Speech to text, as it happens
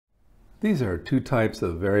These are two types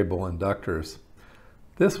of variable inductors.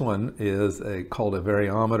 This one is called a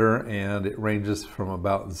variometer, and it ranges from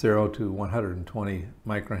about 0 to 120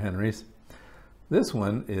 microhenries. This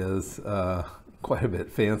one is quite a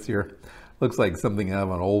bit fancier. Looks like something out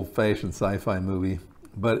of an old-fashioned sci-fi movie,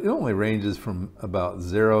 but it only ranges from about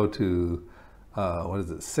 0 to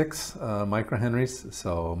 6 microhenries,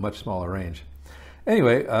 so much smaller range.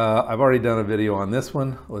 Anyway, I've already done a video on this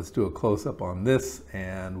one. Let's do a close-up on this,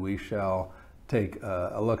 and we shall take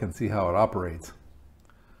a look and see how it operates.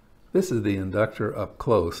 This is the inductor up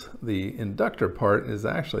close. The inductor part is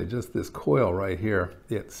actually just this coil right here.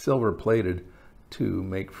 It's silver-plated to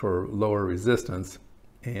make for lower resistance,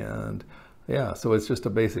 and yeah, so it's just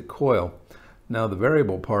a basic coil. Now the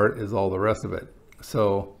variable part is all the rest of it.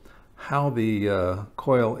 So how the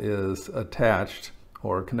coil is attached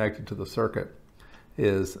or connected to the circuit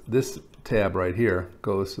is this tab right here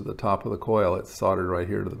goes to the top of the coil. It's soldered right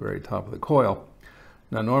here to the very top of the coil.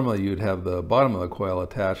 Now normally you'd have the bottom of the coil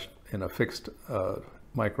attached in a fixed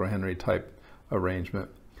microhenry type arrangement,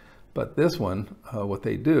 but this one, what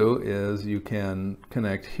they do is you can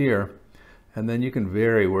connect here, and then you can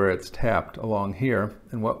vary where it's tapped along here,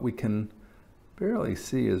 and what we can barely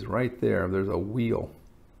see is right there. There's a wheel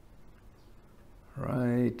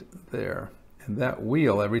right there, and that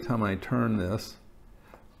wheel, every time I turn this,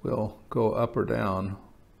 will go up or down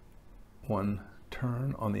one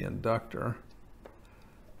turn on the inductor.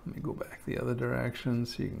 Let me go back the other direction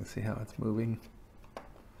so you can see how it's moving.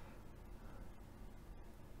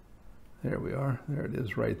 There we are. There it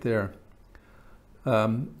is right there.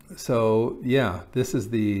 So yeah, this is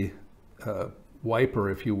the wiper,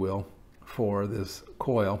 if you will, for this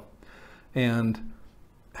coil. And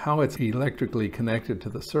how it's electrically connected to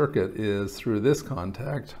the circuit is through this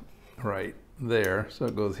contact right there. So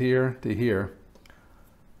it goes here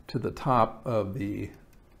to the top of the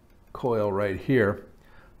coil right here,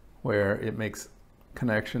 where it makes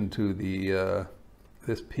connection to the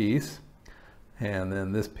this piece, and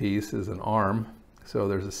then this piece is an arm. So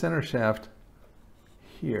there's a center shaft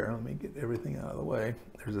here. Let me get everything out of the way.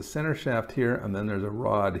 There's a center shaft here, and then there's a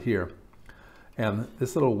rod here, and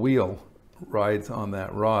this little wheel rides on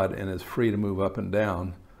that rod and is free to move up and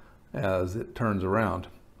down as it turns around.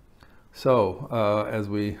 So as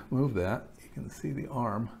we move that, you can see the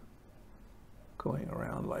arm going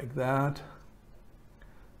around like that.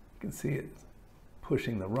 You can see it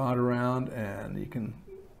pushing the rod around, and you can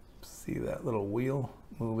see that little wheel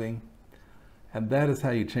moving. And that is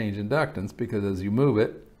how you change inductance, because as you move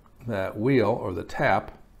it, that wheel or the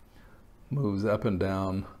tap moves up and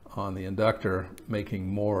down on the inductor, making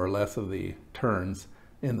more or less of the turns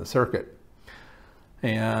in the circuit.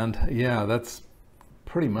 And yeah, that's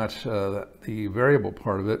pretty much the variable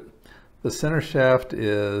part of it. The center shaft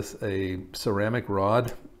is a ceramic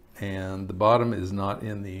rod, and the bottom is not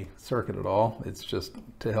in the circuit at all. It's just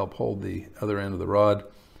to help hold the other end of the rod.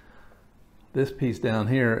 This piece down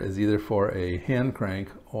here is either for a hand crank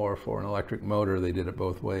or for an electric motor. They did it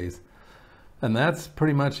both ways. And that's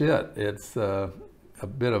pretty much it. It's a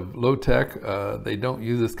bit of low tech. They don't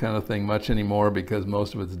use this kind of thing much anymore because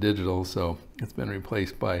most of it's digital, so it's been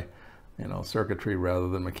replaced by, you know, circuitry rather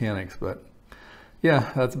than mechanics. But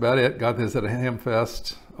yeah, that's about it. Got this at a ham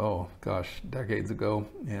fest, oh gosh, decades ago,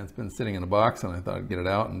 and it's been sitting in a box, and I thought I'd get it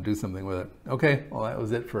out and do something with it. Okay, well, that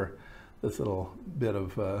was it for this little bit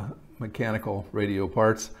of mechanical radio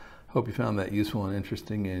parts. Hope you found that useful and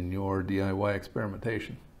interesting in your DIY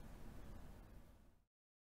experimentation.